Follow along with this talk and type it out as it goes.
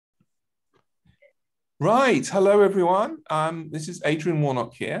Right. Hello, everyone. This is Adrian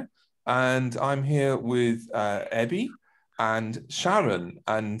Warnock here, and I'm here with Ebby and Sharyn.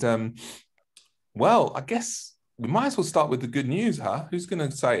 And well, I guess we might as well start with the good news, huh? Who's going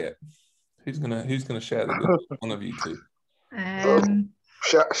to say it? Who's gonna share the good news? One of you two.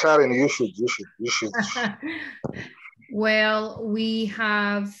 Sharyn, you should. Well, we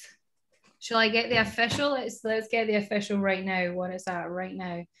have. Shall I get the official? Let's get the official right now. What is that right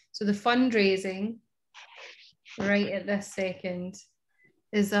now? So the fundraising right at this second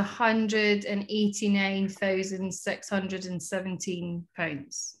is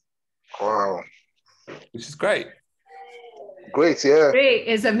 £189,617. Wow. Which is great. Great, yeah. Great,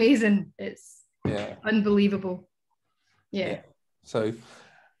 it's amazing. It's unbelievable. Yeah. So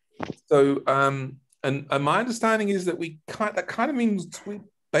and my understanding is that that kind of means we're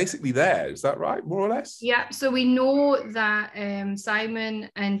basically there. Is that right, more or less? Yeah. So we know that Simon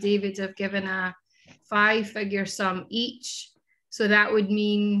and David have given a 5-figure sum each. So that would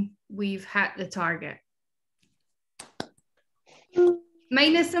mean we've hit the target.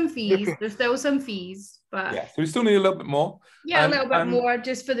 Minus some fees. There's still some fees, but yeah. So we still need a little bit more. Yeah, a little bit more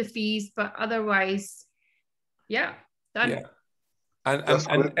just for the fees, but otherwise, yeah, done. Yeah. And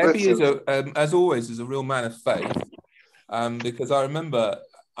Ebby is as always, is a real man of faith. Because I remember,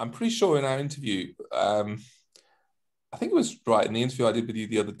 I'm pretty sure in our interview, I think it was right in the interview I did with you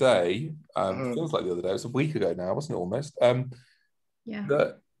the other day. Feels like the other day. It was a week ago now, wasn't it? Almost. Yeah.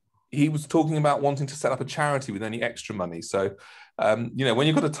 That he was talking about wanting to set up a charity with any extra money. So, when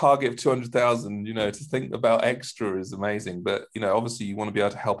you've got a target of 200,000, to think about extra is amazing. But obviously, you want to be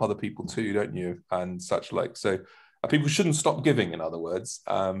able to help other people too, don't you? And such like so. People shouldn't stop giving, in other words,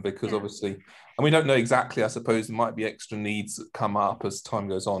 because obviously, and we don't know exactly, I suppose there might be extra needs that come up as time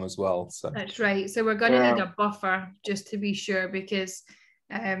goes on as well. So that's right. So we're going to need a buffer just to be sure, because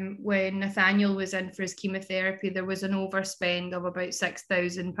when Nathaniel was in for his chemotherapy, there was an overspend of about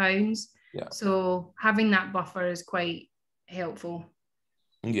 £6,000. Yeah. So having that buffer is quite helpful.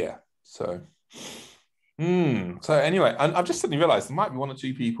 Yeah. So, so anyway, and I've just suddenly realised there might be one or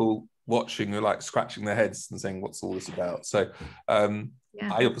two people watching are like scratching their heads and saying, what's all this about? So I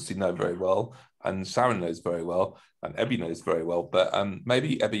obviously know very well, and Sharyn knows very well, and Ebby knows very well, but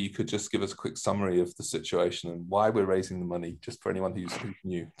maybe Ebby, you could just give us a quick summary of the situation and why we're raising the money, just for anyone who's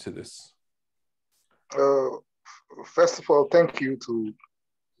new to this. First of all, thank you to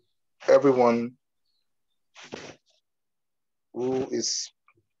everyone who is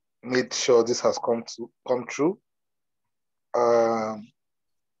made sure this has come true.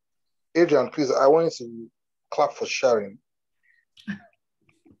 Adrian, please, I want you to clap for Sharyn.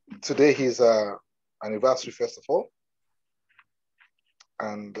 Today is anniversary, first of all.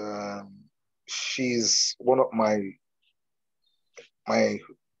 And she's one of my, when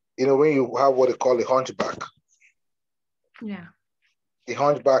you have what they call a hunchback. Yeah. A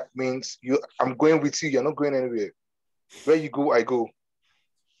hunchback means I'm going with you, you're not going anywhere. Where you go, I go.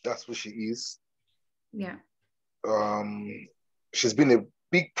 That's what she is. Yeah. She's been a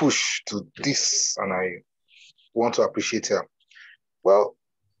big push to this, and I want to appreciate her. Well,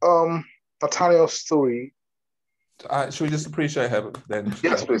 Nathaniel's story. Should we just appreciate her then?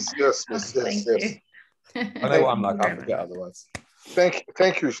 Yes, please. Yes. Thank you. I know what I'm like. I forget otherwise. Thank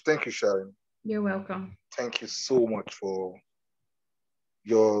you, Sharyn. You're welcome. Thank you so much for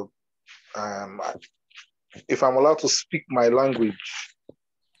your. If I'm allowed to speak my language.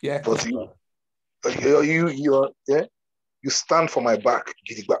 Yeah. But you stand for my back,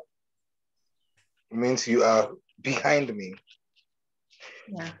 Gidigba. It means you are behind me.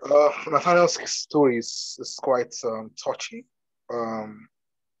 Yeah. Nathaniel's story is quite touchy. I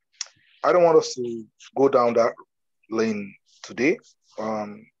don't want us to go down that lane today.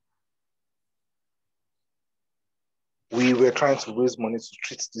 We were trying to raise money to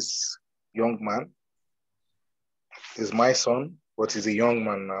treat this young man. He's my son, but he's a young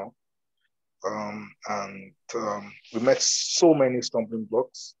man now. We met so many stumbling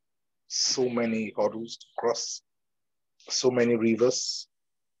blocks, so many hurdles to cross, so many rivers,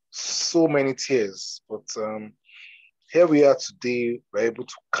 so many tears. But here we are today. We're able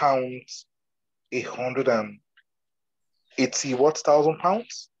to count 180,000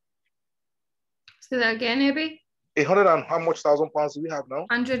 pounds. Say that again, Ebby. 100 and how much thousand pounds do we have now?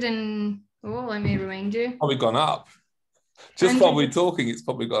 100 and let me remind you. Probably gone up. Just while we're talking, it's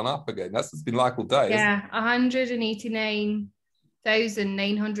probably gone up again. That's been like all day. Yeah,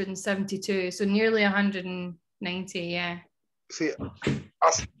 189,972. So nearly 190. Yeah. See,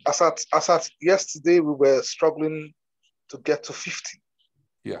 as at yesterday, we were struggling to get to 50.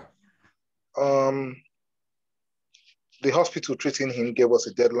 Yeah. The hospital treating him gave us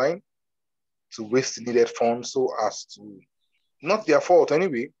a deadline. to raise the needed funds so as to, not their fault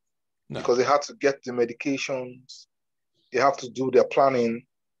anyway, because they had to get the medications, they have to do their planning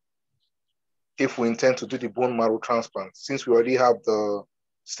if we intend to do the bone marrow transplant, since we already have the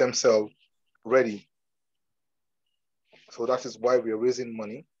stem cell ready. So that is why we are raising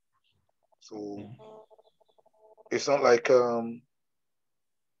money. So it's not like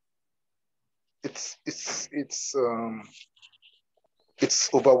it's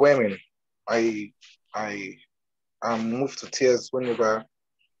overwhelming. I'm moved to tears whenever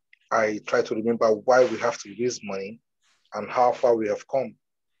I try to remember why we have to raise money and how far we have come.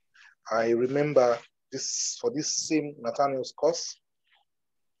 I remember this, for this same Nathaniel's course,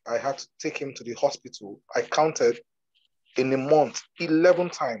 I had to take him to the hospital. I counted in a month 11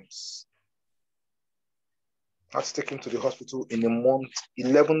 times. I had to take him to the hospital in a month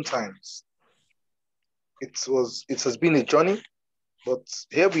 11 times. It has been a journey, but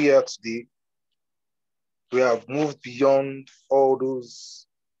here we are today. We have moved beyond all those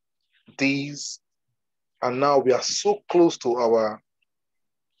days, and now we are so close to our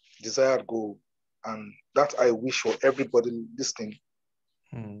desired goal. And that I wish for everybody listening,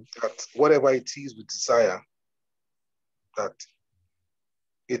 that whatever it is we desire, that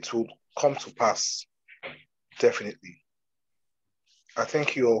it will come to pass, definitely. I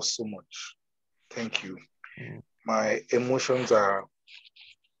thank you all so much. Thank you. My emotions are,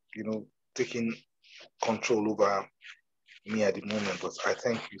 taking control over me at the moment, but I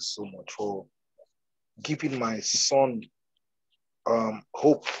thank you so much for giving my son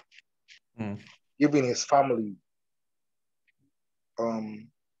hope, giving his family,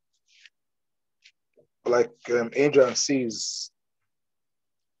 like Adrian says,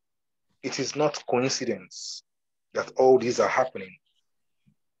 it is not coincidence that all these are happening.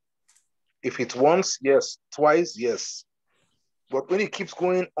 If it's once, yes. Twice, yes. But when it keeps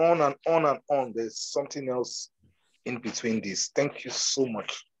going on and on and on, there's something else in between this. Thank you so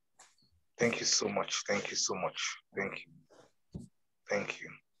much. Thank you so much. Thank you so much. Thank you. Thank you.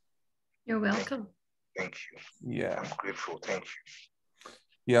 You're welcome. Thank you. Yeah. I'm grateful. Thank you.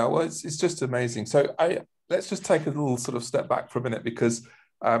 Yeah, well, it's just amazing. So let's just take a little sort of step back for a minute, because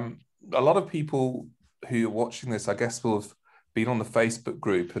a lot of people who are watching this, I guess, will have been on the Facebook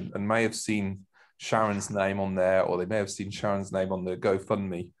group and may have seen Sharyn's name on there, or they may have seen Sharyn's name on the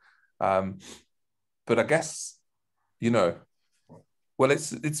GoFundMe. But I guess, well,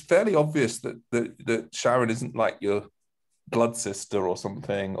 it's fairly obvious that Sharyn isn't like your blood sister or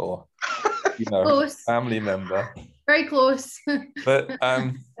something, or close. Family member. Very close. But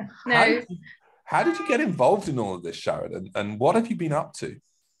no. How did you get involved in all of this, Sharyn, and what have you been up to?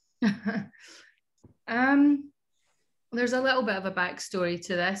 There's a little bit of a backstory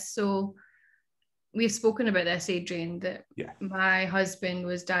to this. So we've spoken about this, Adrian, that my husband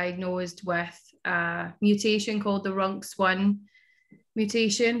was diagnosed with a mutation called the RUNX1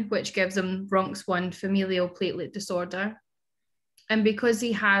 mutation, which gives him RUNX1 familial platelet disorder. And because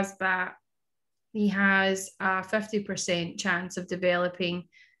he has that, he has a 50% chance of developing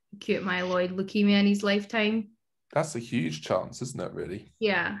acute myeloid leukemia in his lifetime. That's a huge chance, isn't it, really?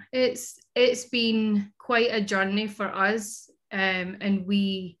 Yeah, it's been quite a journey for us. And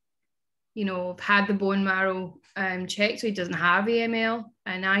we, have had the bone marrow checked, so he doesn't have AML.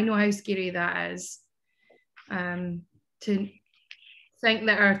 And I know how scary that is. To think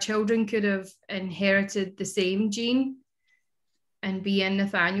that our children could have inherited the same gene and be in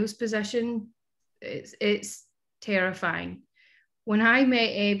Nathaniel's position, it's terrifying. When I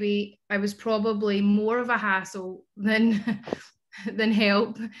met Ebby, I was probably more of a hassle than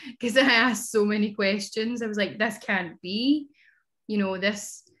help, because I asked so many questions. I was like, this can't be,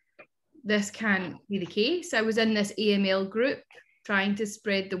 this can't be the case. I was in this AML group trying to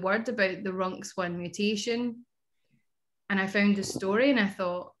spread the word about the RUNX1 mutation, and I found the story and I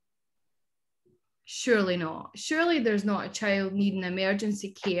thought, surely not. Surely there's not a child needing emergency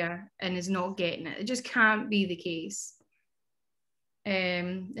care and is not getting it. It just can't be the case.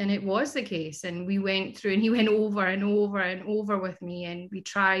 And it was the case. And we went through, and he went over and over and over with me, and we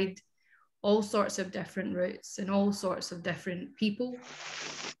tried all sorts of different routes and all sorts of different people.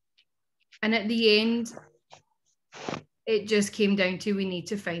 And at the end, it just came down to, we need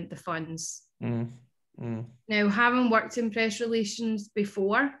to find the funds. Now, having worked in press relations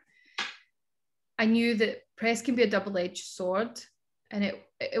before, I knew that press can be a double-edged sword, and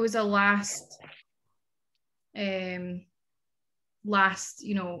it was a last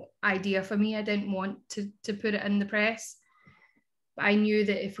idea for me. I didn't want to put it in the press, but I knew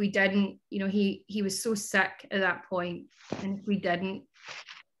that if we didn't, he was so sick at that point, and if we didn't,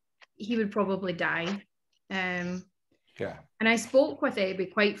 he would probably die. And I spoke with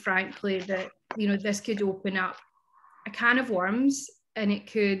Ebby quite frankly that you know, this could open up a can of worms, and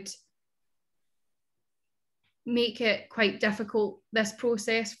it could make it quite difficult, this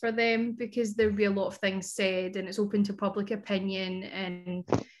process for them, because there'd be a lot of things said and it's open to public opinion, and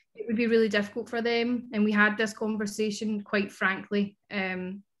it would be really difficult for them. And we had this conversation quite frankly,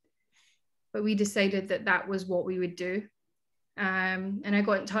 but we decided that that was what we would do. And I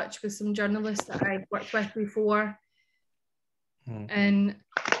got in touch with some journalists that I'd worked with before, and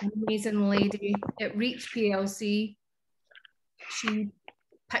an amazing lady at Reach PLC, she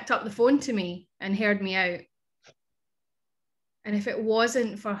picked up the phone to me and heard me out. And if it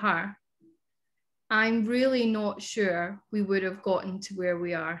wasn't for her, I'm really not sure we would have gotten to where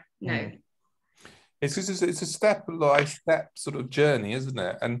we are now. It's a step-by-step sort of journey, isn't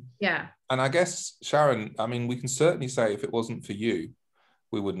it? And yeah. And I guess, Sharyn, I mean, we can certainly say if it wasn't for you,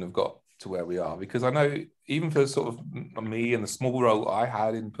 we wouldn't have got to where we are. Because I know even for sort of me and the small role I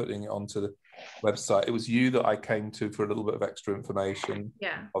had in putting it onto the website, it was you that I came to for a little bit of extra information.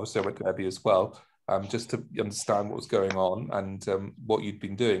 Yeah. Obviously, I went to Ebby as well, just to understand what was going on and what you'd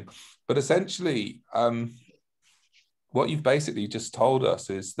been doing. But essentially, what you've basically just told us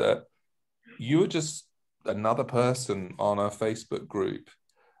is that you were just another person on a Facebook group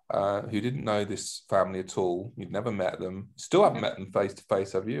who didn't know this family at all. You'd never met them. Still haven't met them face to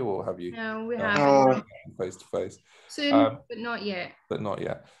face, have you? Or have you? No, we haven't. Face to face. Soon, but not yet. But not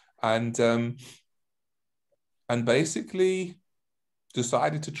yet. And basically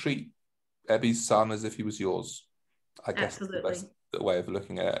decided to treat Ebby's son as if he was yours. I guess that's the best way of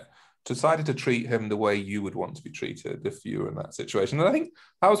looking at it. Decided to treat him the way you would want to be treated if you were in that situation. And I think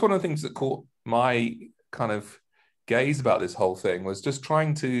that was one of the things that caught my kind of gaze about this whole thing, was just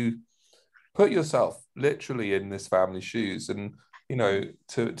trying to put yourself literally in this family's shoes, and you know,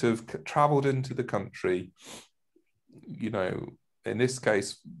 to have traveled into the country, you know, in this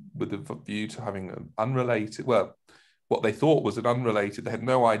case with a view to having an unrelated, well, what they thought was an unrelated, they had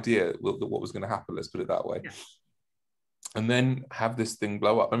no idea what was going to happen, let's put it that way. Yeah. And then have this thing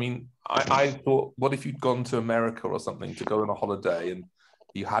blow up. I mean, I thought, what if you'd gone to America or something to go on a holiday and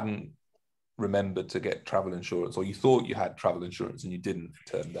you hadn't remembered to get travel insurance, or you thought you had travel insurance and you didn't, it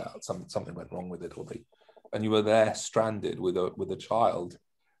turned out something went wrong with it, and you were there stranded with a child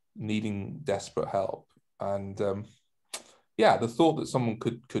needing desperate help. And yeah, the thought that someone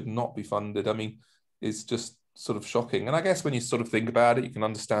could not be funded, I mean, is just sort of shocking. And I guess when you sort of think about it, you can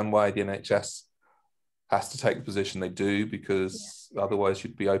understand why the NHS has to take the position they do, because otherwise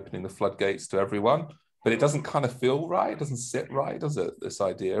you'd be opening the floodgates to everyone. But it doesn't kind of feel right. It doesn't sit right, does it, this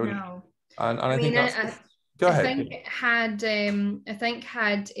idea? No. And I think that's... Go ahead. I think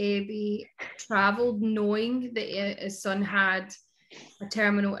had Abby travelled knowing that his son had a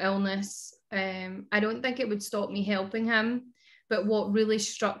terminal illness, I don't think it would stop me helping him. But what really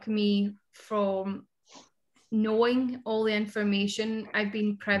struck me from knowing all the information, I've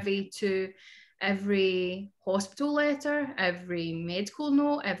been privy to every hospital letter, every medical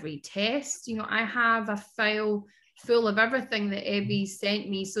note, every test. You know, I have a file full of everything that Ebby sent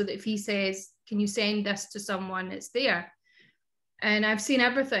me, so that if he says, can you send this to someone, it's there. And I've seen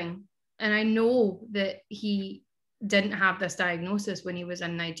everything. And I know that he didn't have this diagnosis when he was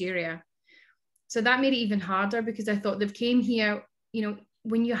in Nigeria. So that made it even harder, because I thought they've came here, you know,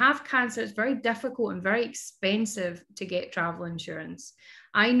 when you have cancer, it's very difficult and very expensive to get travel insurance.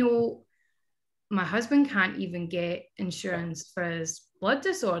 I know my husband can't even get insurance for his blood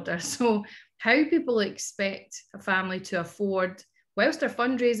disorder. So how people expect a family to afford, whilst they're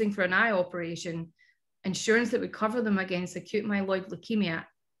fundraising for an eye operation, insurance that would cover them against acute myeloid leukemia,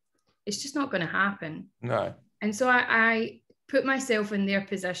 it's just not going to happen. No. And so I put myself in their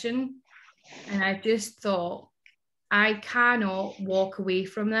position, and I just thought, I cannot walk away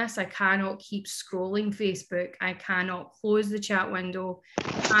from this. I cannot keep scrolling Facebook. I cannot close the chat window.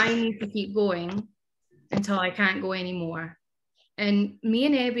 I need to keep going until I can't go anymore. And me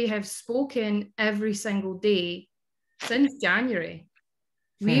and Ebby have spoken every single day since January.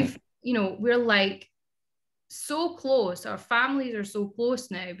 We've, you know, we're like so close. Our families are so close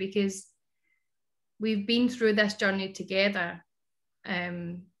now, because we've been through this journey together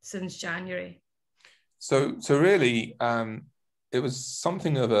since January. So really, it was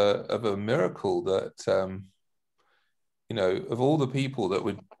something of a miracle that, you know, of all the people that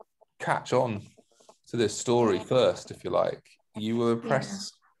would catch on to this story first, if you like, you were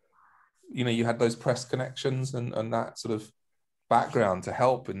press, you know, you had those press connections and that sort of background to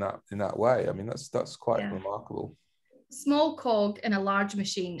help in that way. I mean, that's quite remarkable. Small cog in a large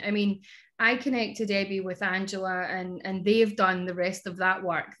machine. I mean, I connected Ebby with Angela, and they've done the rest of that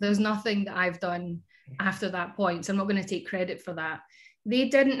work. There's nothing that I've done after that point, so I'm not going to take credit for that. they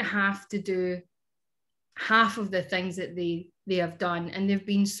didn't have to do half of the things that they have done, and they've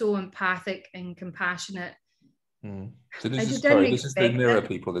been so empathic and compassionate. So this is the Mirror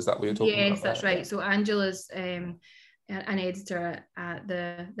people. Is that what you're talking about? Yes, that's right. Yeah. So Angela's an editor at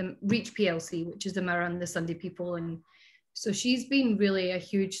the Reach PLC, which is the Mirror and the Sunday People, and so she's been really a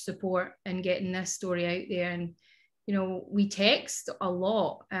huge support in getting this story out there. And you know, we text a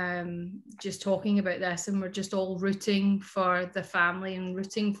lot, just talking about this, and we're just all rooting for the family and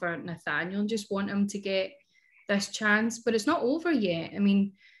rooting for Nathaniel and just want him to get this chance. But it's not over yet. I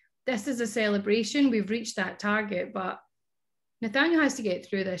mean, this is a celebration. We've reached that target, but Nathaniel has to get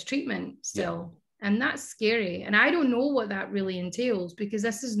through this treatment still. Yeah. And that's scary. And I don't know what that really entails, because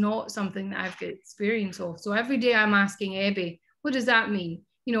this is not something that I've got experience of. So every day I'm asking Ebby, what does that mean?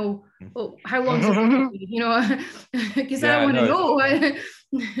 You know, well, how long is it going to be? You know, because I want to know.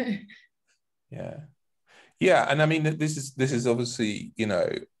 Yeah. And I mean, this is obviously, you know,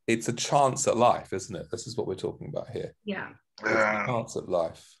 it's a chance at life, isn't it? This is what we're talking about here. Yeah. It's a chance at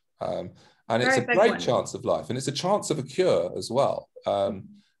life. And it's a great chance of life. And it's a chance of a cure as well. And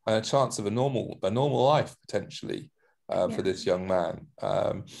a chance of a normal life, potentially, for this young man.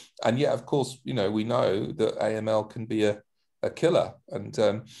 And yet, of course, you know, we know that AML can be a killer. And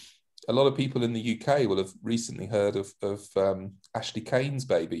a lot of people in the UK will have recently heard of Ashley Kane's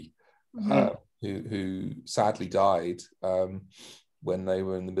baby, who sadly died when they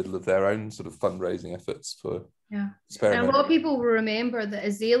were in the middle of their own sort of fundraising efforts for experiment. And a lot of people will remember that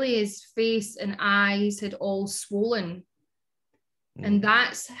Azalea's face and eyes had all swollen. And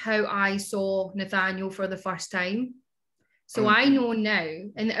that's how I saw Nathaniel for the first time. So I know now,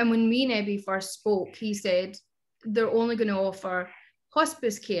 and when me and Ebby first spoke, he said they're only going to offer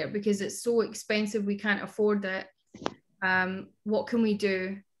hospice care because it's so expensive, we can't afford it. What can we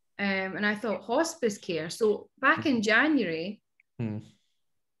do? And I thought, hospice care. So back in January,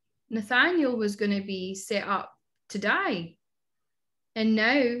 Nathaniel was going to be set up to die. And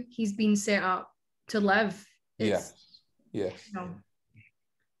now he's been set up to live. Yes. You know,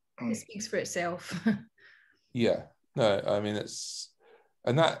 it speaks for itself. Yeah. No, I mean, it's,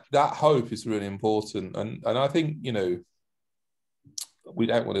 and that hope is really important. And I think, you know, we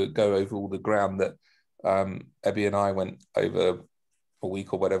don't want to go over all the ground that Ebby and I went over a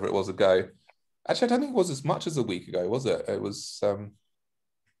week or whatever it was ago. Actually, I don't think it was as much as a week ago, was it? It was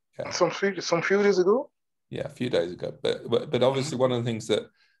some few days ago. Yeah, a few days ago. But obviously, one of the things that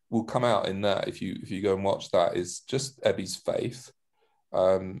will come out in that, if you go and watch that, is just Ebby's faith,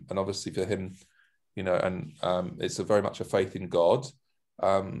 and obviously for him, you know, and it's very much a faith in God,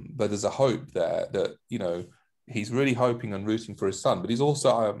 but there's a hope there that, you know, he's really hoping and rooting for his son, but he's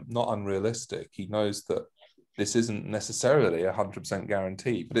also not unrealistic. He knows that this isn't necessarily 100%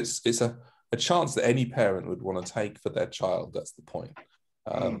 guarantee, but it's a chance that any parent would want to take for their child. That's the point.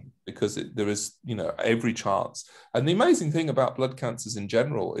 Because there is, you know, every chance. And the amazing thing about blood cancers in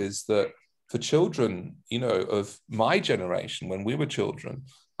general is that for children, you know, of my generation, when we were children,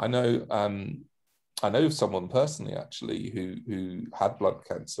 I know of someone personally, actually, who had blood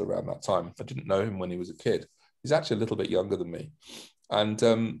cancer around that time. I didn't know him when he was a kid. He's actually a little bit younger than me.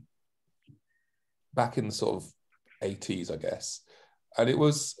 And back in the sort of 80s, I guess. And it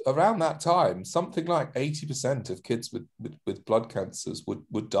was around that time, something like 80% of kids with blood cancers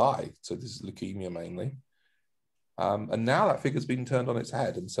would die. So this is leukemia mainly. And now that figure's been turned on its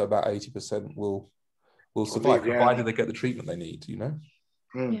head. And so about 80% will survive, provided they get the treatment they need, you know?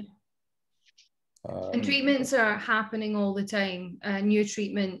 Yeah. And treatments are happening all the time. New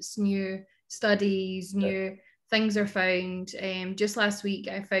treatments, new studies, new things are found. Just last week,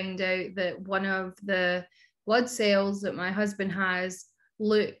 I found out that one of the blood cells that my husband has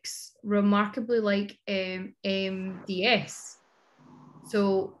looks remarkably like MDS.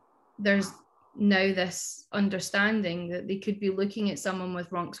 So there's now this understanding that they could be looking at someone with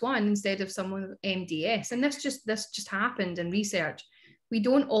RUNX1 instead of someone with MDS. And this just happened in research. We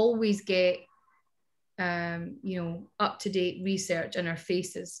don't always get you know, up-to-date research in our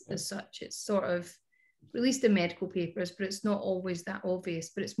faces as such. It's sort of released in medical papers, but it's not always that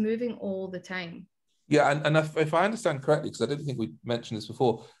obvious, but it's moving all the time. Yeah, and if I understand correctly, because I didn't think we mentioned this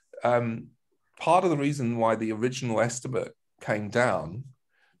before, part of the reason why the original estimate came down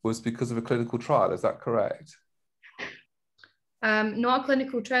was because of a clinical trial. Is that correct? Not a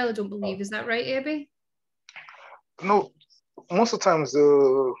clinical trial, I don't believe. Is that right, Ebby? No, most of the times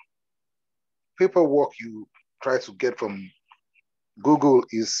the paperwork you try to get from Google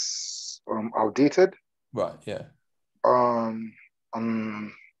is outdated. Right, yeah.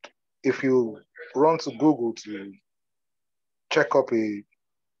 If you run to Google to check up a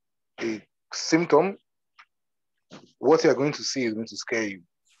symptom, what you're going to see is going to scare you.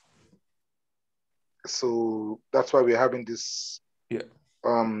 So that's why we're having this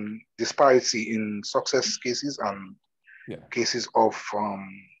disparity in success cases and cases of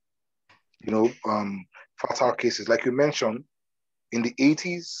fatal cases. Like you mentioned, in the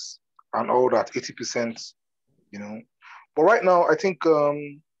 80s and all that, 80%, But right now, I think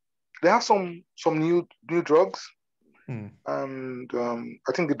they have some new drugs. And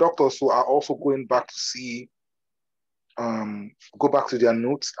I think the doctors who are also going back to see, go back to their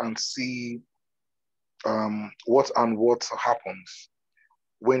notes and see what happens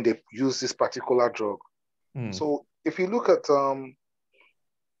when they use this particular drug. So if you look at the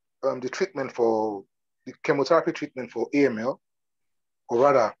treatment for the chemotherapy treatment for AML, or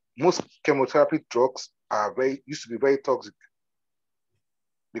rather, most chemotherapy drugs used to be very toxic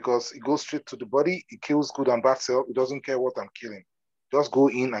because it goes straight to the body, it kills good and bad cells, it doesn't care what I'm killing. Just go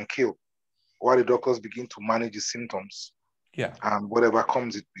in and kill while the doctors begin to manage the symptoms. And whatever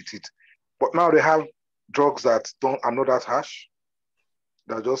comes with it. But now they have drugs that are not that harsh,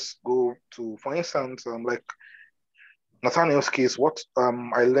 that just go to, for instance, like Nathaniel's case, what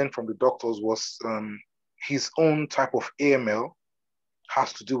I learned from the doctors was his own type of AML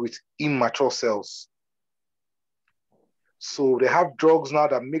has to do with immature cells. So they have drugs now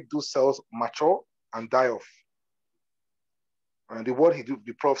that make those cells mature and die off. And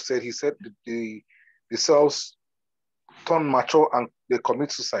the prof said, he said the cells turn mature and they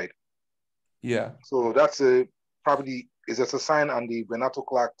commit suicide. So that's probably is a sign on the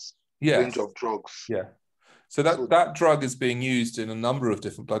venetoclax range of drugs. So that drug is being used in a number of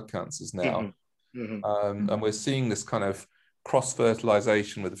different blood cancers now. And we're seeing this kind of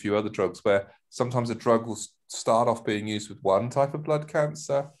cross-fertilization with a few other drugs where sometimes a drug will start off being used with one type of blood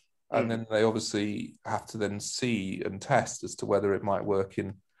cancer, and then they obviously have to then see and test as to whether it might work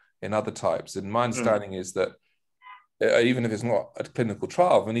in other types. And my understanding is that even if it's not a clinical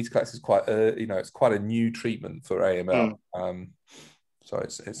trial, venetoclax is quite it's quite a new treatment for AML. So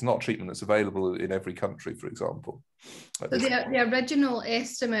it's not treatment that's available in every country, for example. So the original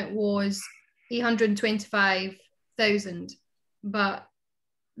estimate was 825,000, but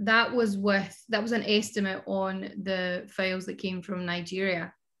that was an estimate on the files that came from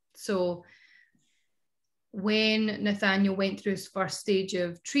Nigeria. So when Nathaniel went through his first stage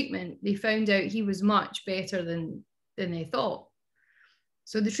of treatment, they found out he was much better than they thought.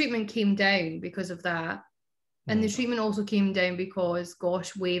 So the treatment came down because of that. And the treatment also came down because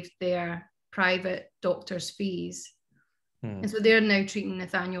Gosh waived their private doctor's fees. And so they're now treating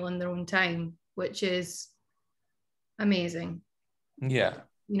Nathaniel in their own time, which is amazing.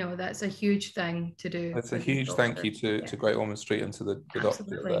 That's a huge thing to do. That's a huge thank you to Great Ormond Street and to the doctors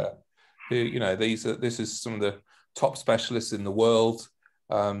there. This is some of the top specialists in the world.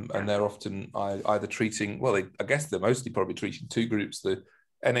 And they're often either treating, I guess they're mostly probably treating two groups, the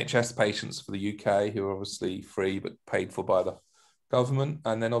NHS patients for the UK, who are obviously free but paid for by the government,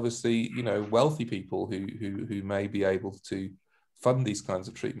 and then obviously, wealthy people who may be able to fund these kinds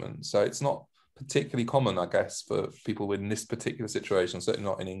of treatments. So it's not particularly common, I guess, for people in this particular situation, certainly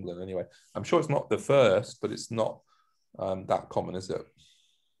not in England anyway. I'm sure it's not the first, but it's not that common, is it?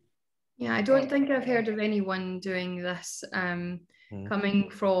 Yeah, I don't think I've heard of anyone doing this, coming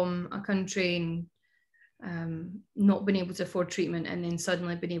from a country and not been able to afford treatment and then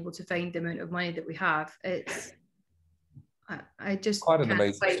suddenly been able to find the amount of money that we have. I just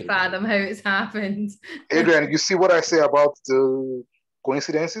can't quite fathom how it's happened. Adrian, you see what I say about the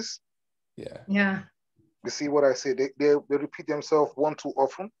coincidences? Yeah. You see what I say? They repeat themselves one too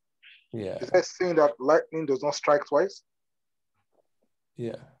often. Is that saying that lightning does not strike twice?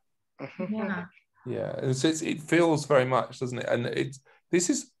 And so it feels very much, doesn't it? And this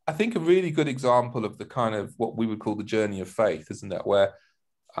is, I think, a really good example of the kind of what we would call the journey of faith, isn't it? Where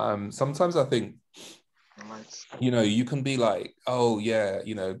sometimes I think, you can be like, oh yeah,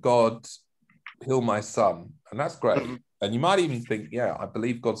 God, heal my son, and that's great. And you might even think, yeah, I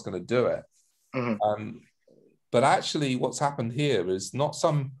believe God's going to do it. But actually what's happened here is not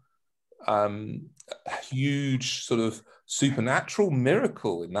some huge sort of supernatural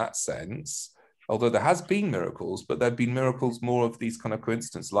miracle in that sense, although there has been miracles, but there've been miracles more of these kind of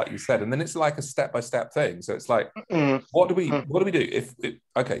coincidences, like you said. And then it's like a step-by-step thing. So it's like, what do we do?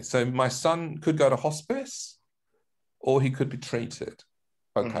 Okay, so my son could go to hospice or he could be treated.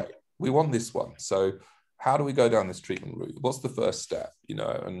 Okay, we want this one. So how do we go down this treatment route? What's the first step?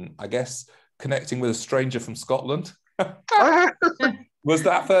 And I guess connecting with a stranger from Scotland was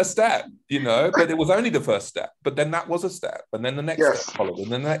that first step, but it was only the first step. But then that was a step, and then the next step followed,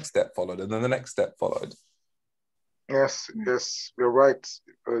 and then the next step followed, and then the next step followed. Yes, you're right.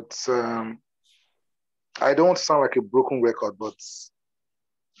 It's I don't sound like a broken record, but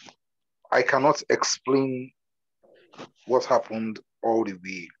I cannot explain what happened all the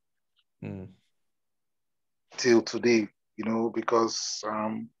way till today, because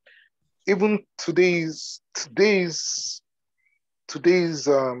even today's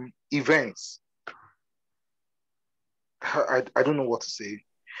events, I don't know what to say,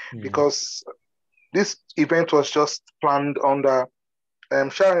 because this event was just planned under.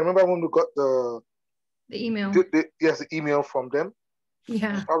 Sharyn, remember when we got the email? Yes, the email from them.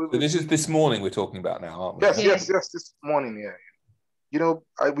 Yeah. So this is this morning we're talking about now, aren't we? Yes, this morning, yeah. We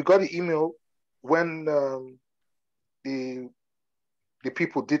got the email when the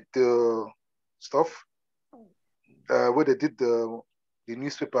people did the stuff, where they did the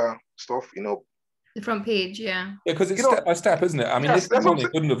newspaper stuff, The front page, yeah. Yeah, because it's step by step, isn't it? I mean, this morning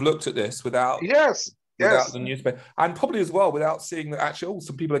couldn't have looked at this without the newspaper, and probably as well without seeing that actually,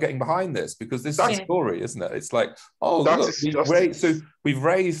 some people are getting behind this, because this is a story, isn't it? It's like, look, we've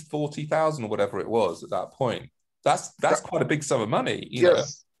raised 40,000 or whatever it was at that point. That's quite a big sum of money, you know.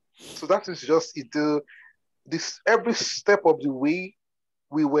 So that is just it. This every step of the way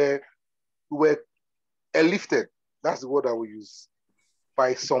we were lifted. That's the word I will use,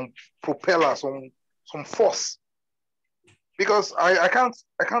 by some propeller, some force. Because I can't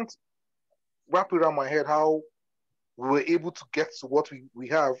wrap it around my head how we were able to get to what we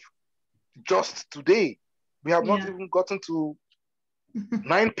have just today. We have not even gotten to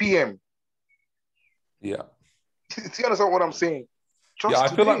 9 p.m. Yeah. Do you understand what I'm saying? I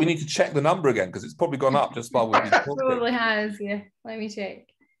feel like we need to check the number again, because it's probably gone up just while we've been talking. Probably has, yeah. Let me check.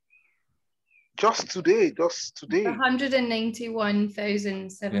 Just today.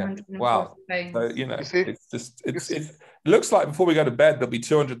 191,740 wow. pounds. So, it looks like before we go to bed there'll be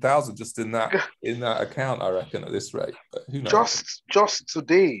 200,000 just in that account, I reckon, at this rate. But who knows? Just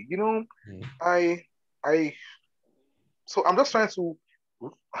today, so I'm just trying to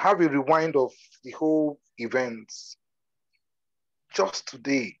have a rewind of the whole events. Just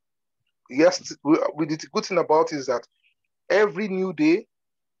today. Yes, the good thing about it is that every new day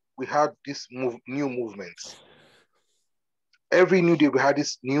we had this new movement. Every new day we had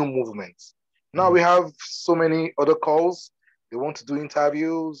this new movement. Now we have so many other calls. They want to do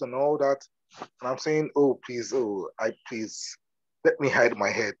interviews and all that. And I'm saying, please, let me hide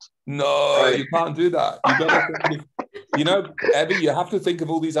my head. No, you can't do that. You gotta think Ebby, you have to think of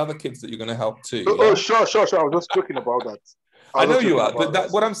all these other kids that you're going to help too. Sure. I was just joking about that. I know you are, but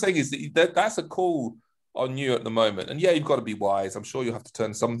what I'm saying is that's a call on you at the moment. And you've got to be wise. I'm sure you have to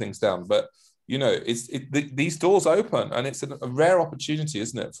turn some things down, but these doors open, and it's a rare opportunity,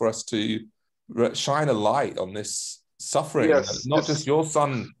 isn't it, for us to shine a light on this suffering, not just your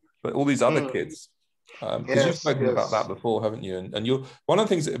son, but all these other kids. Because you've spoken about that before, haven't you? And you're one of the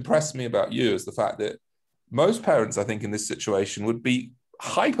things that impressed me about you is the fact that most parents, I think, in this situation would be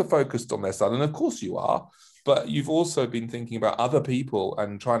hyper focused on their son, and of course you are. But you've also been thinking about other people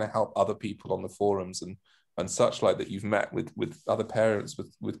and trying to help other people on the forums and such like that. You've met with other parents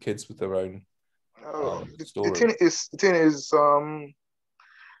with kids with their own story. The thing is,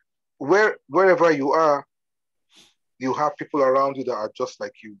 wherever you are, you have people around you that are just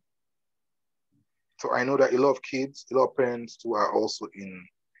like you. So I know that a lot of kids, a lot of parents too, are also in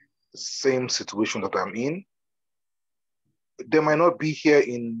the same situation that I'm in. They might not be here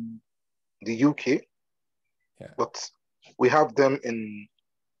in the UK, but we have them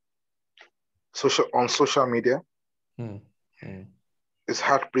on social media. It's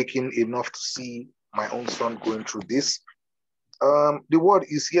heartbreaking enough to see my own son going through this. The word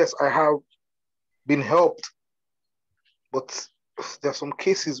is, yes, I have been helped, but there are some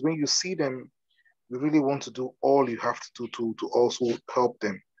cases when you see them, you really want to do all you have to do to also help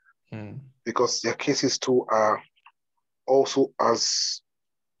them, because their cases too are also as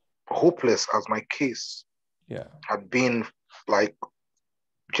hopeless as my case had been, like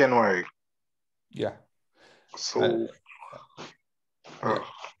January. So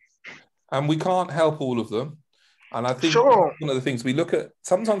and we can't help all of them, and I think one of the things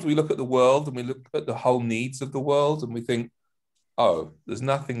sometimes we look at the world and we look at the whole needs of the world and we think, there's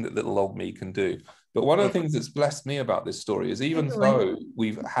nothing that little old me can do. But one of the things that's blessed me about this story is, even though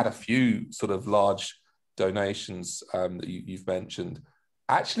we've had a few sort of large donations that you've mentioned,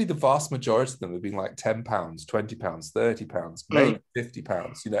 actually the vast majority of them have been like £10, £20, £30, maybe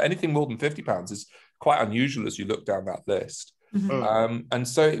 £50. Anything more than £50 is quite unusual as you look down that list. And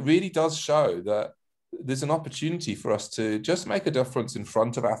so it really does show that there's an opportunity for us to just make a difference in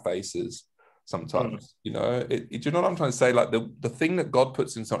front of our faces sometimes. Do you know what I'm trying to say? Like the thing that God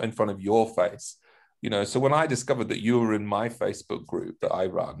puts in front of your face. So when I discovered that you were in my Facebook group that I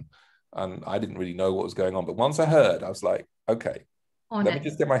run, and I didn't really know what was going on. But once I heard, I was like, okay, let me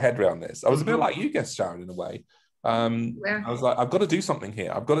just get my head around this. I was a bit like you, guess, Sharyn, in a way. I was like, I've got to do something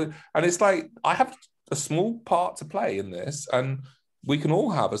here. I've got to, and it's like I have a small part to play in this, and we can all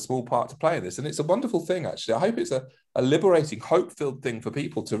have a small part to play in this, and it's a wonderful thing. Actually, I hope it's a liberating, hope-filled thing for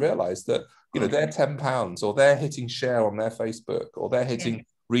people to realize that their £10 or they're hitting share on their Facebook or they're hitting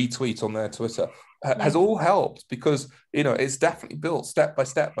retweet on their Twitter has all helped, because it's definitely built step by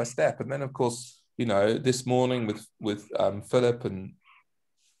step by step. And then of course this morning with Philip and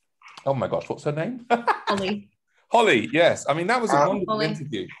oh my gosh, what's her name? Holly, yes. I mean, that was a wonderful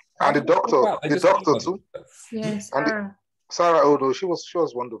interview. And the doctor too. Yes, Sarah Odo, she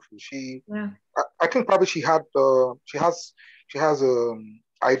was wonderful. I think probably she has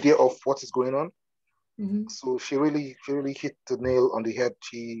idea of what is going on. Mm-hmm. So she really hit the nail on the head.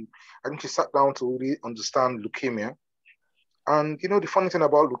 I think she sat down to really understand leukemia. And the funny thing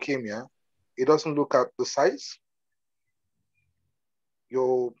about leukemia, it doesn't look at the size,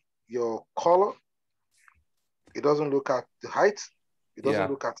 your color. It doesn't look at the height. It doesn't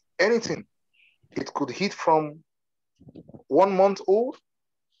look at anything. It could hit from 1 month old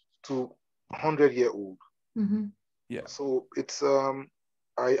to 100-year-old. Mm-hmm. Yeah. So it's I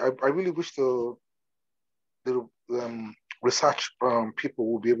really wish the research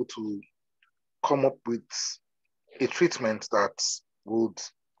people will be able to come up with a treatment that would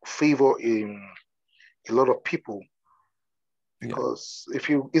favor a lot of people, because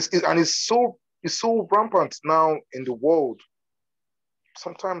it's so rampant now in the world.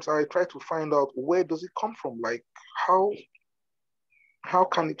 Sometimes I try to find out, where does it come from? Like how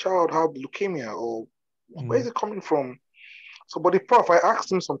can a child have leukemia, or where is it coming from? So, but the prof, I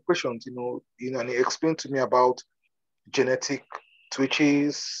asked him some questions, and he explained to me about genetic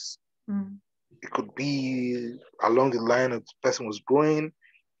twitches. It could be along the line of the person was growing.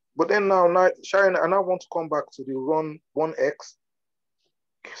 But then now Sharyn, and I want to come back to the run 1X.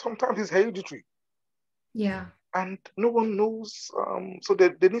 Sometimes it's hereditary. Yeah. And no one knows. So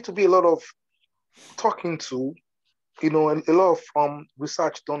there need to be a lot of talking to, and a lot of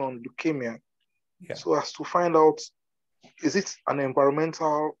research done on leukemia. Yeah. So as to find out, is it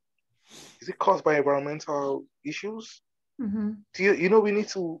caused by environmental issues? Mm-hmm. We need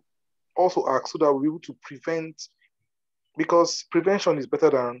to also ask, so that we're able to prevent, because prevention is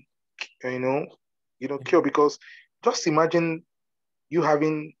better than, cure. Because just imagine you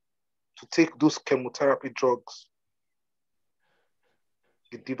having to take those chemotherapy drugs,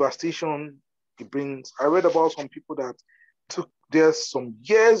 the devastation it brings. I read about some people that took theirs some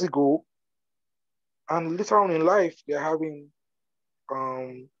years ago, and later on in life, they're having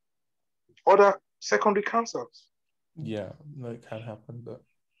other secondary cancers. Yeah, that can happen, but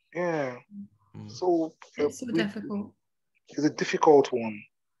yeah. So it's so difficult. It's a difficult one.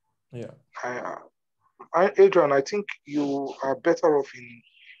 Yeah. Adrian, I think you are better off in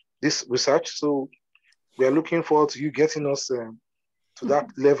this research, so we are looking forward to you getting us to that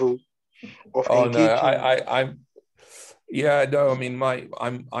level of engaging. I mean,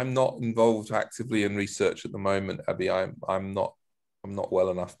 I'm not involved actively in research at the moment, Abby. I'm not well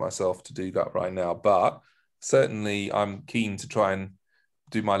enough myself to do that right now, but certainly I'm keen to try and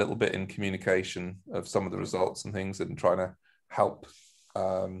do my little bit in communication of some of the results and things, and trying to help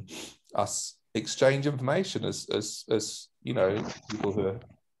us exchange information as people who are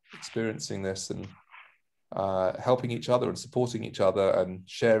experiencing this, and helping each other and supporting each other and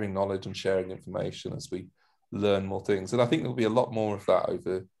sharing knowledge and sharing information as we learn more things. And I think there'll be a lot more of that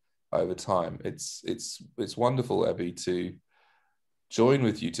over time. It's wonderful, Ebby, to join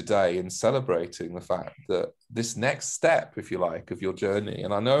with you today in celebrating the fact that this next step, if you like, of your journey,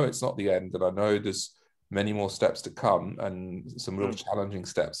 and I know it's not the end, and I know there's many more steps to come, and some real challenging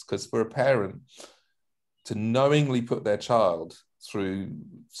steps, because for a parent to knowingly put their child through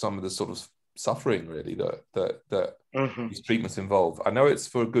some of the sort of suffering really that these treatments involve, I know it's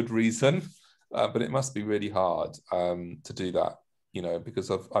for a good reason, but it must be really hard to do that, because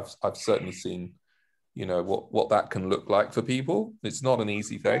I've certainly seen what that can look like for people. It's not an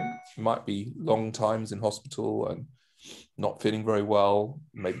easy thing. It might be long times in hospital and not feeling very well,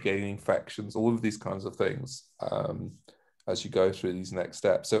 maybe getting infections, all of these kinds of things as you go through these next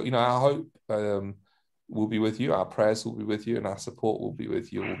steps. So, our hope will be with you, our prayers will be with you, and our support will be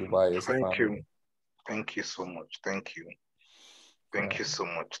with you all the way as a family. Thank you. Thank you so much. Thank you. Thank you so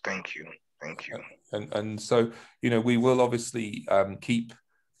much. Thank you. Thank you. And so, we will obviously keep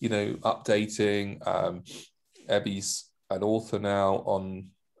updating. Ebby's an author now on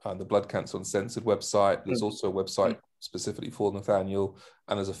the Blood Cancer Uncensored website. There's also a website specifically for Nathaniel,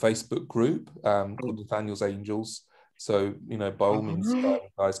 and there's a Facebook group called Nathaniel's Angels. So, you know, by all means,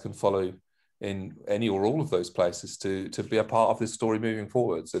 guys can follow in any or all of those places to be a part of this story moving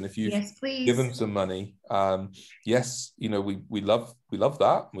forwards. And if you've given some money, yes, you know, we love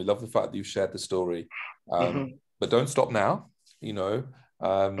that. We love the fact that you've shared the story. But don't stop now, you know.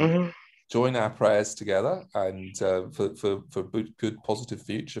 Join our prayers together and for a good, positive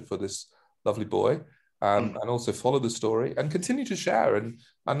future for this lovely boy. And also follow the story and continue to share and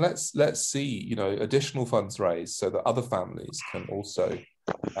let's see, you know, additional funds raised so that other families can also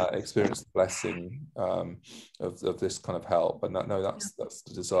experience the blessing of this kind of help. And that's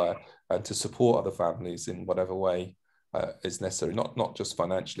the desire, and to support other families in whatever way is necessary, not just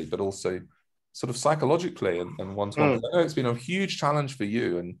financially, but also sort of psychologically and one-to-one. I know it's been a huge challenge for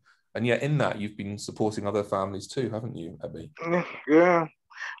you, and yet in that you've been supporting other families too, haven't you, Ebi? Yeah.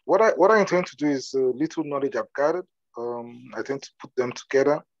 What I intend to do is little knowledge I've gathered. I tend to put them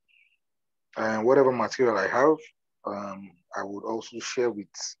together, and whatever material I have, I would also share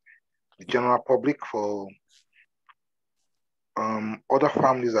with the general public for other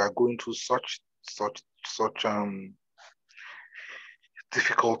families that are going through such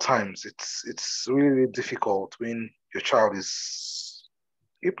difficult times. It's really difficult when your child is.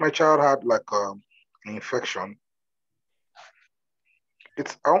 If my child had like an infection,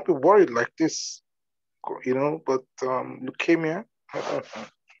 I won't be worried like this, you know. But leukemia,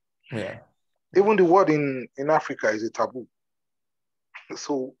 yeah. Even the word in Africa is a taboo.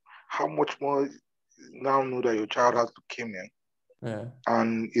 So how much more now know that your child has leukemia? Yeah.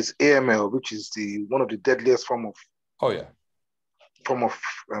 And it's AML, which is one of the deadliest form of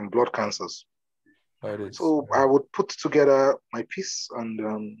blood cancers. Oh, it is. So I would put together my piece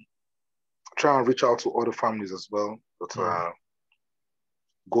and try and reach out to other families as well that are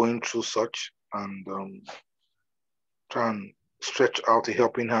going through such, and try and stretch out a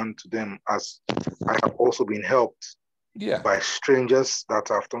helping hand to them, as I have also been helped by strangers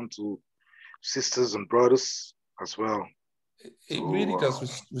that I've done to sisters and brothers as well. It really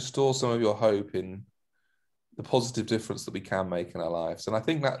does restore some of your hope in the positive difference that we can make in our lives. And I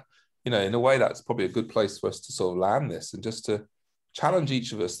think that, you know, in a way, that's probably a good place for us to sort of land this, and just to challenge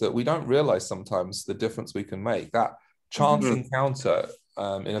each of us that we don't realize sometimes the difference we can make. That chance encounter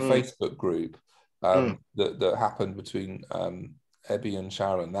in a Facebook group that happened between Ebi and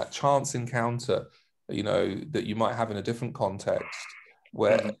Sharyn, that chance encounter, you know, that you might have in a different context,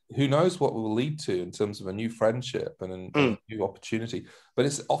 where who knows what will lead to in terms of a new friendship and a new opportunity. But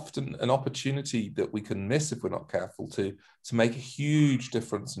it's often an opportunity that we can miss if we're not careful to make a huge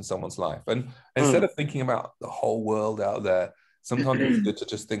difference in someone's life. And instead of thinking about the whole world out there, sometimes it's good to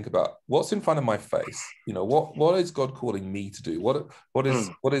just think about what's in front of my face. You know, what is God calling me to do? What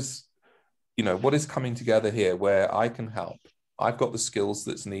is you know, what is coming together here where I can help? I've got the skills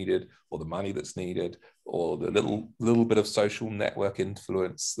that's needed, or the money that's needed, or the little bit of social network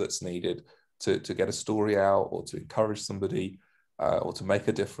influence that's needed to get a story out, or to encourage somebody, or to make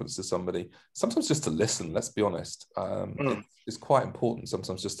a difference to somebody. Sometimes just to listen, let's be honest. It's quite important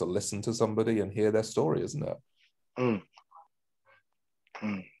sometimes just to listen to somebody and hear their story, isn't it?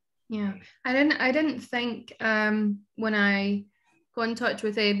 Yeah, I didn't think when I got in touch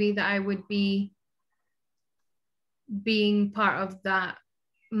with Ebi that I would be being part of that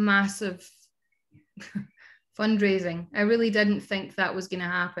massive fundraising. I really didn't think that was going to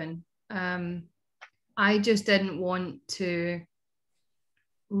happen. I just didn't want to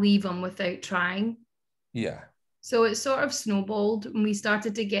leave them without trying. Yeah. So it sort of snowballed, and we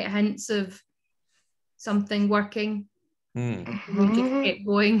started to get hints of something working. We just kept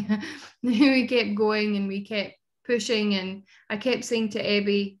going. We kept going, and we kept pushing, and I kept saying to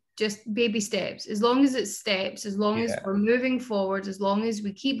Ebi, just baby steps. As long as it's steps, as long as we're moving forward, as long as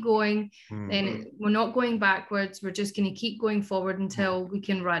we keep going, then we're not going backwards. We're just going to keep going forward until we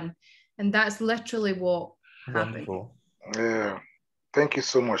can run. And that's literally what happened. Yeah. Thank you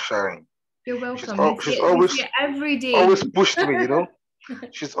so much, Sharyn. You're welcome. She's always every day. Always pushed me, you know.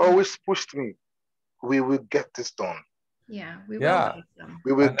 She's always pushed me. We will get this done. Yeah, we will.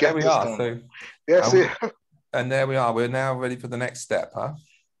 We will get this done. So, yes, and there we are. We're now ready for the next step, huh?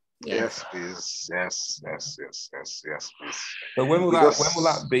 Yes, please. Yes, please. But when will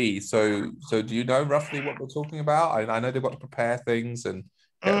that be? So do you know roughly what we're talking about? I know they've got to prepare things and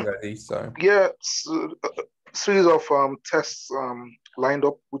get ready. So a series of tests lined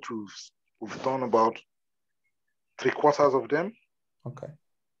up, which we've done about 3/4 of them. Okay.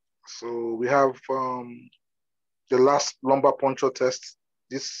 So we have the last lumbar puncture test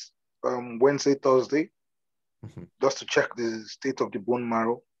this Wednesday, Thursday, just to check the state of the bone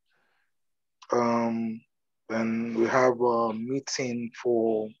marrow. Then we have a meeting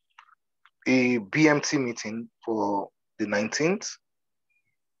for a BMT meeting for the 19th,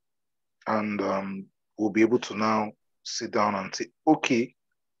 and we'll be able to now sit down and say, okay,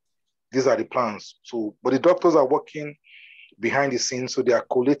 these are the plans. So, but the doctors are working behind the scenes, so they are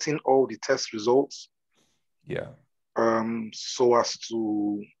collating all the test results. Yeah. So as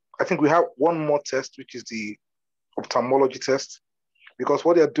to, I think we have one more test, which is the ophthalmology test, because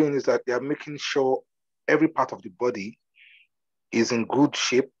what they are doing is that they are making sure every part of the body is in good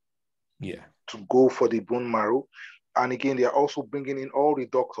shape. Yeah. To go for the bone marrow. And again, they are also bringing in all the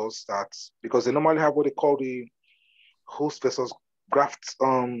doctors that, because they normally have what they call the host versus graft,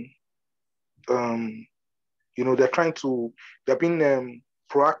 they're being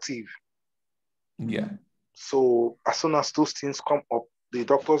proactive. Yeah. So as soon as those things come up, the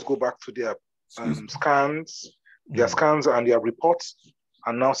doctors go back to their scans and their reports,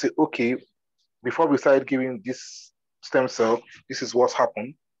 and now say, okay, before we started giving this stem cell, this is what's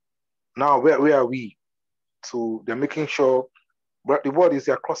happened. Now, where are we? So they're making sure, but the word is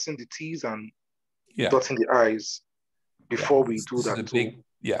they're crossing the T's and dotting the I's before we do that.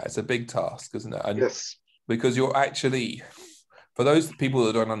 It's a big task, isn't it? And yes. Because you're actually, for those people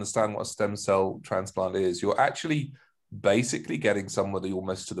that don't understand what a stem cell transplant is, you're actually basically getting somebody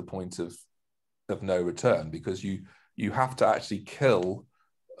almost to the point of no return, because you have to actually kill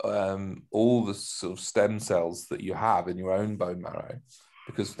all the sort of stem cells that you have in your own bone marrow,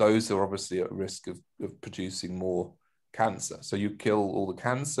 because those are obviously at risk of producing more cancer. So you kill all the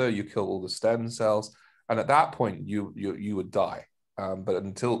cancer, you kill all the stem cells, and at that point you would die.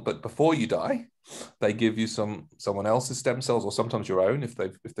 But before you die, they give you someone else's stem cells, or sometimes your own, if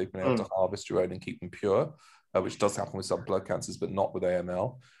they've been able to harvest your own and keep them pure, which does happen with some blood cancers, but not with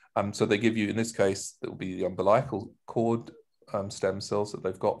AML. So they give you, in this case, it will be the umbilical cord stem cells that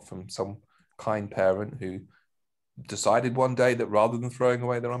they've got from some kind parent who decided one day that rather than throwing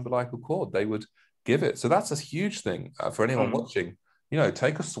away their umbilical cord, they would give it. So that's a huge thing for anyone watching.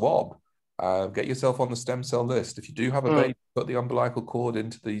 Take a swab, get yourself on the stem cell list. If you do have a baby, put the umbilical cord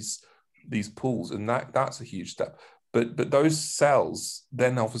into these pools, and that's a huge step. But those cells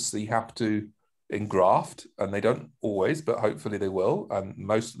then obviously have to engraft, and they don't always, but hopefully they will, and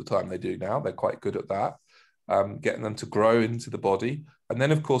most of the time they do now. They're quite good at that, getting them to grow into the body. And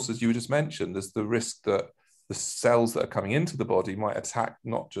then, of course, as you just mentioned, there's the risk that the cells that are coming into the body might attack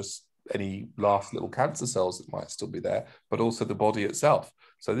not just any last little cancer cells that might still be there, but also the body itself.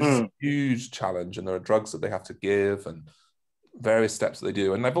 So this is a huge challenge, and there are drugs that they have to give and various steps that they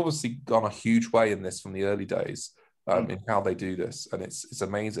do. And they've obviously gone a huge way in this from the early days in how they do this. And it's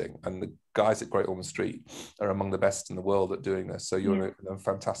amazing. And the guys at Great Ormond Street are among the best in the world at doing this. So you're in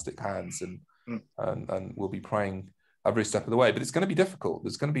fantastic hands, and we'll be praying every step of the way. But it's going to be difficult.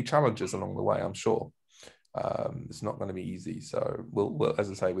 There's going to be challenges along the way, I'm sure. It's not going to be easy. So we'll as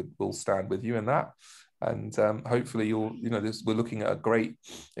I say, we'll stand with you in that. And hopefully we're looking at a great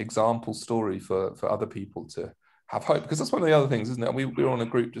example story for other people to have hope, because that's one of the other things, isn't it? We were on a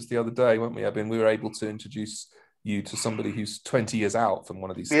group just the other day, weren't we, Eben? We were able to introduce you to somebody who's 20 years out from one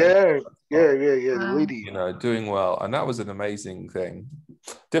of these the lady, doing well, and that was an amazing thing.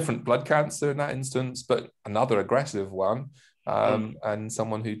 Different blood cancer in that instance, but another aggressive one, and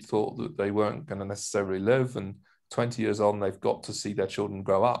someone who thought that they weren't going to necessarily live, and 20 years on, they've got to see their children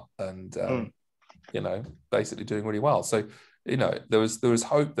grow up and basically doing really well. So there was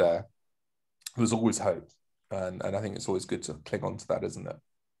hope there. There's always hope. And I think it's always good to cling on to that, isn't it?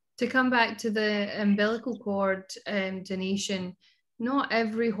 To come back to the umbilical cord donation, not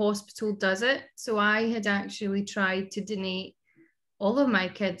every hospital does it. So I had actually tried to donate all of my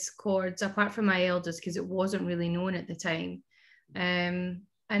kids' cords, apart from my eldest, because it wasn't really known at the time. And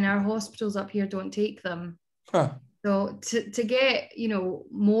our hospitals up here don't take them. Huh. So to get,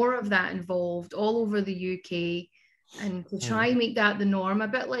 more of that involved all over the UK, and to try and make that the norm, a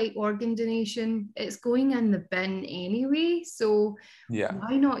bit like organ donation, it's going in the bin anyway, so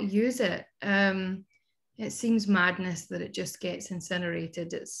why not use it? It seems madness that it just gets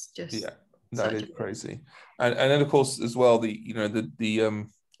incinerated. It's just that is crazy. And then of course as well the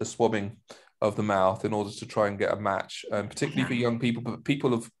swabbing of the mouth in order to try and get a match, particularly for young people, but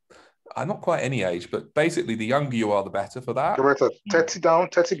people of not quite any age, but basically the younger you are, the better for that. 30 down,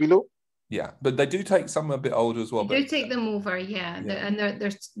 30 below. Yeah, but they do take some a bit older as well. They do take them over, and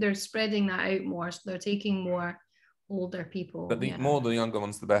they're spreading that out more. So they're taking more older people. But the more the younger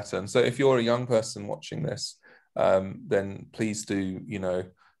ones, the better. And so if you're a young person watching this, then please do,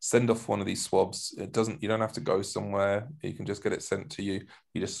 send off one of these swabs. You don't have to go somewhere. You can just get it sent to you.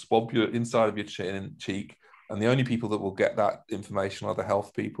 You just swab your inside of your cheek. And the only people that will get that information are the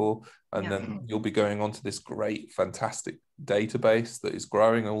health people. And then you'll be going on to this great, fantastic database that is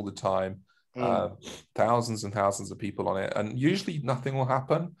growing all the time. thousands and thousands of people on it, and usually nothing will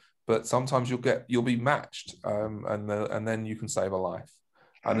happen, but sometimes you'll be matched, and then you can save a life.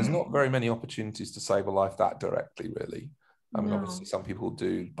 And there's not very many opportunities to save a life that directly, really. I mean, obviously some people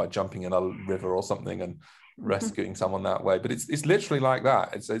do by jumping in a river or something and rescuing someone that way, but it's literally like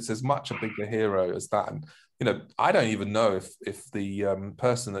that. It's as much a bigger hero as that. And I don't even know if the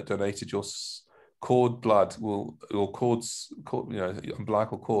person that donated your cord blood umbilical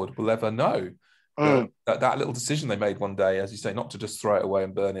cord will ever know that little decision they made one day, as you say, not to just throw it away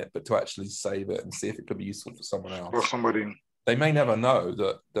and burn it, but to actually save it and see if it could be useful for someone else. For somebody. They may never know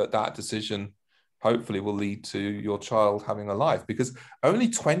that decision hopefully will lead to your child having a life, because only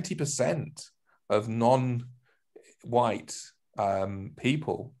 20% of non-white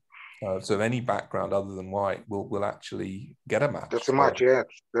people, so of any background other than white, will actually get a match. That's a match, yeah.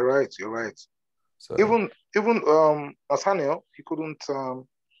 You're right. So even Nathaniel, he couldn't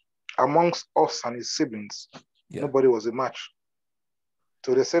amongst us and his siblings, nobody was a match.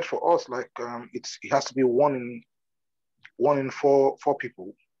 So they said for us, like it has to be one in four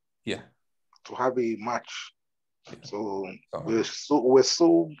people. Yeah. To have a match. Yeah. So we're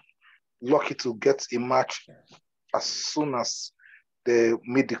so lucky to get a match as soon as they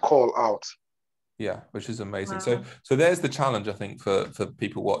made the call out. Yeah, which is amazing. Wow. So there's the challenge, I think, for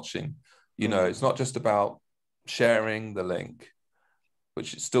people watching. It's not just about sharing the link,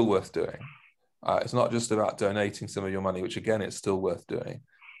 which is still worth doing. It's not just about donating some of your money, which again, it's still worth doing.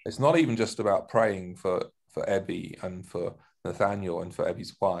 It's not even just about praying for Ebi and for Nathaniel and for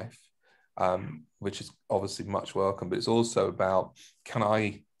Ebi's wife, which is obviously much welcome, but it's also about, can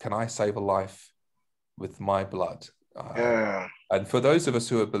I save a life with my blood? And for those of us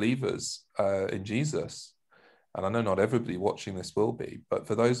who are believers in Jesus, and I know not everybody watching this will be, but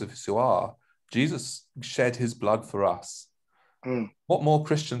for those of us who are, Jesus shed his blood for us. What more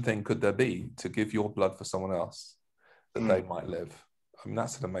Christian thing could there be to give your blood for someone else that they might live? I mean,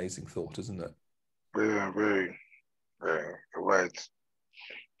 that's an amazing thought, isn't it? Very, very, very right.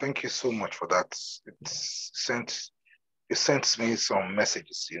 Thank you so much for that. It sent me some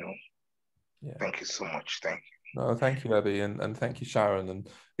messages, Yeah. Thank you so much. Thank you. No, thank you, Ebi, and thank you, Sharyn. And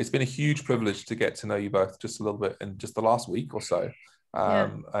it's been a huge privilege to get to know you both just a little bit in just the last week or so.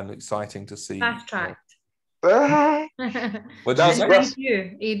 And exciting to see. Fast tracked. Well, thank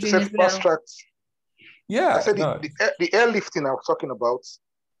you, Adrian, as well. Fast tracked. Yeah. I said the airlifting I was talking about,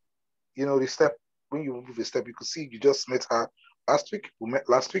 the step, when you move a step, you could see, you just met her last week. We met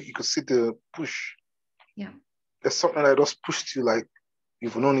last week, you could see the push. Yeah. There's something that just pushed you, like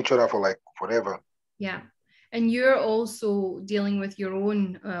you've known each other for like forever. Yeah. And you're also dealing with your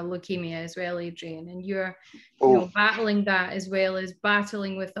own leukemia as well, Adrian, and you're battling that as well as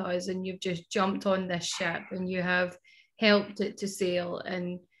battling with us, and you've just jumped on this ship and you have helped it to sail.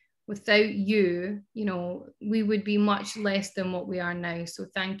 And without you, we would be much less than what we are now. So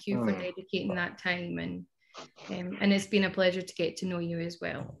thank you for dedicating that time, and it's been a pleasure to get to know you as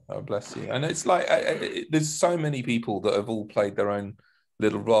well. Oh, bless you. And it's like there's so many people that have all played their own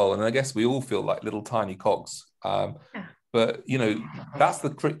little role, and I guess we all feel like little tiny cogs, but that's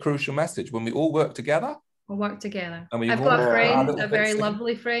the crucial message. When we all work together, we'll work together. I've got a friend, a very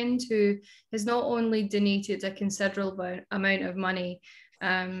lovely friend, who has not only donated a considerable amount of money,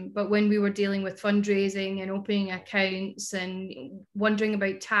 but when we were dealing with fundraising and opening accounts and wondering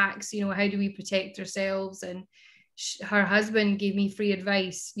about tax, how do we protect ourselves, and her husband gave me free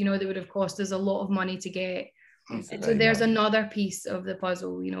advice, that would have cost us a lot of money to get. So there's another piece of the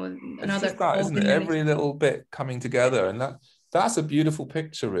puzzle, another. It's that, isn't it? Every little bit coming together, and that's a beautiful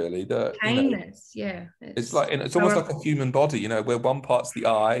picture, really. The kindness, it's like it's almost like a human body, where one part's the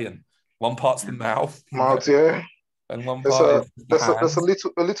eye and one part's the mouth. And one part there's a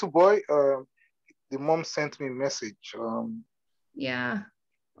little boy. The mom sent me a message. I'm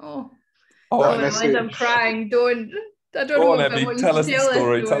crying. I don't know. Ebi, tell us the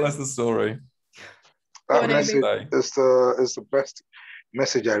story. Tell us the story. That message is the best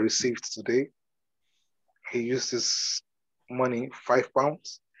message I received today. He used his money,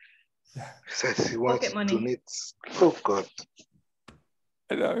 £5. He says he wants to donate. Oh God!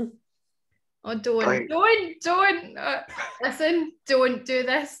 I know. Oh, don't! Listen, don't do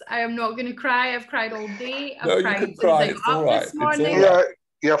this. I am not going to cry. I've cried all day. You can cry. It's all right. This morning.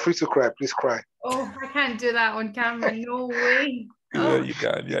 You're free to cry. Please cry. Oh, I can't do that on camera. No way. Yeah, you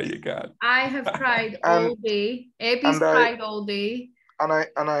can. Yeah, you can. I have cried all day. Ebi's cried all day. And I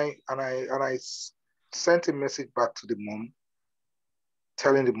sent a message back to the mom,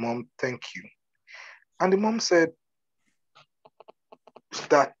 telling the mom thank you. And the mom said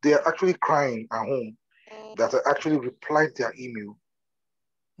that they are actually crying at home, that I actually replied their email.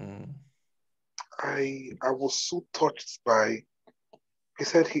 I was so touched by. He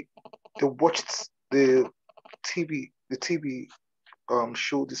said they watched the TV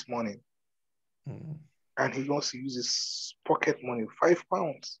show this morning, and he wants to use his pocket money,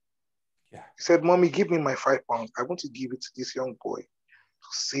 £5. Yeah. He said, "Mommy, give me my £5. I want to give it to this young boy to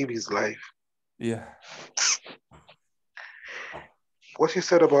save his life." Yeah. What you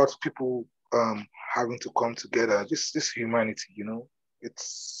said about people having to come together, this humanity, you know, we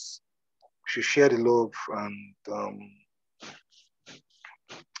should share the love and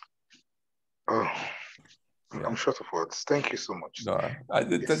Yeah. I'm short of words. Thank you so much. No,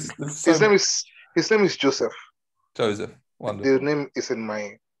 his name is Joseph. Joseph. Wonderful. The name is in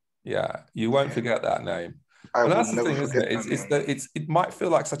my. Yeah, you won't forget that name. I and will that's the never thing, isn't forget it? that name. It might feel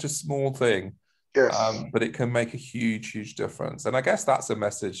like such a small thing, yes, but it can make a huge, huge difference. And I guess that's a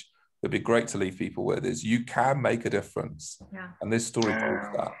message that'd be great to leave people with: is you can make a difference. Yeah. And this story proves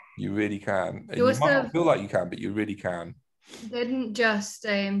that you really can. And Joseph, you might not feel like you can, but you really can. Didn't just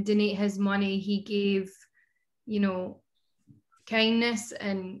donate his money; he gave, you know, kindness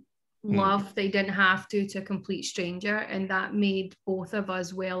and love that he didn't have to a complete stranger, and that made both of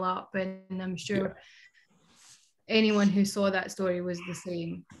us well up. And I'm sure anyone who saw that story was the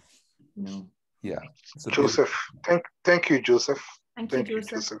same. You know. Yeah. Joseph. Thank you, Joseph. Thank you,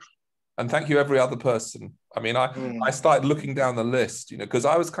 Joseph. And thank you, every other person. I mean, I started looking down the list, you know, because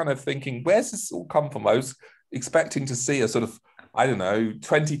I was kind of thinking, where's this all come from? I was expecting to see a sort of, I don't know,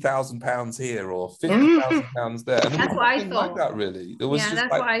 £20,000 here or £50,000 there. And that's what I thought. Like that, really. It was that's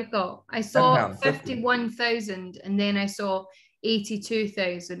what I thought. I saw 51,000 and then I saw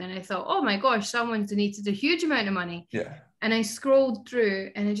 82,000 and I thought, oh my gosh, someone's donated a huge amount of money. Yeah. And I scrolled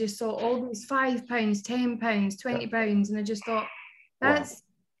through and I just saw all these £5, £10, £20, and I just thought, that's,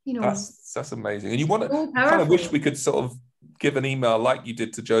 you know, that's amazing. And you want to so kind of wish we could sort of give an email like you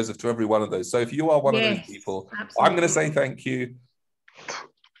did to Joseph to every one of those. So if you are one of those people, absolutely. I'm going to say thank you.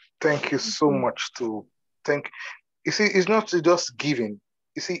 Thank you so much you see, it's not just giving.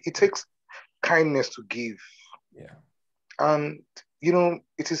 You see, it takes kindness to give. Yeah. And you know,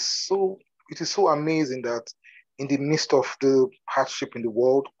 it is so amazing that in the midst of the hardship in the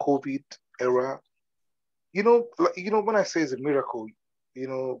world, COVID era, you know, when I say it's a miracle, you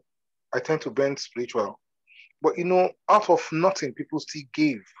know, I tend to bend spiritual. But you know, out of nothing, people still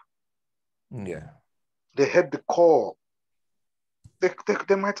gave. Yeah. They had the call.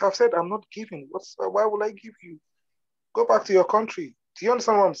 They might have said, "I'm not giving. Why would I give you? Go back to your country." Do you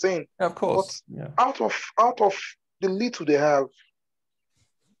understand what I'm saying? Yeah, of course. But out of the little they have,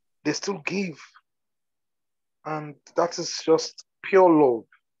 they still give. And that is just pure love.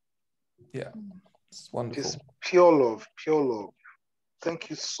 Yeah. It's wonderful. It's pure love, pure love. Thank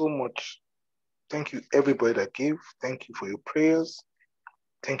you so much. Thank you, everybody that gave. Thank you for your prayers.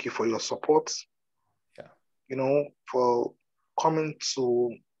 Thank you for your support. Yeah. You know, for coming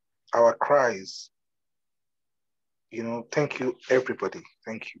to our cries. You know, thank you, everybody.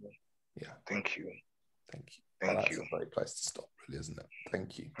 Thank you. Yeah. Thank you. Thank you. Thank you. That's a great place to stop, really, isn't it?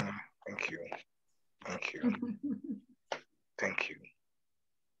 Thank you. Thank you. Thank you. Thank you.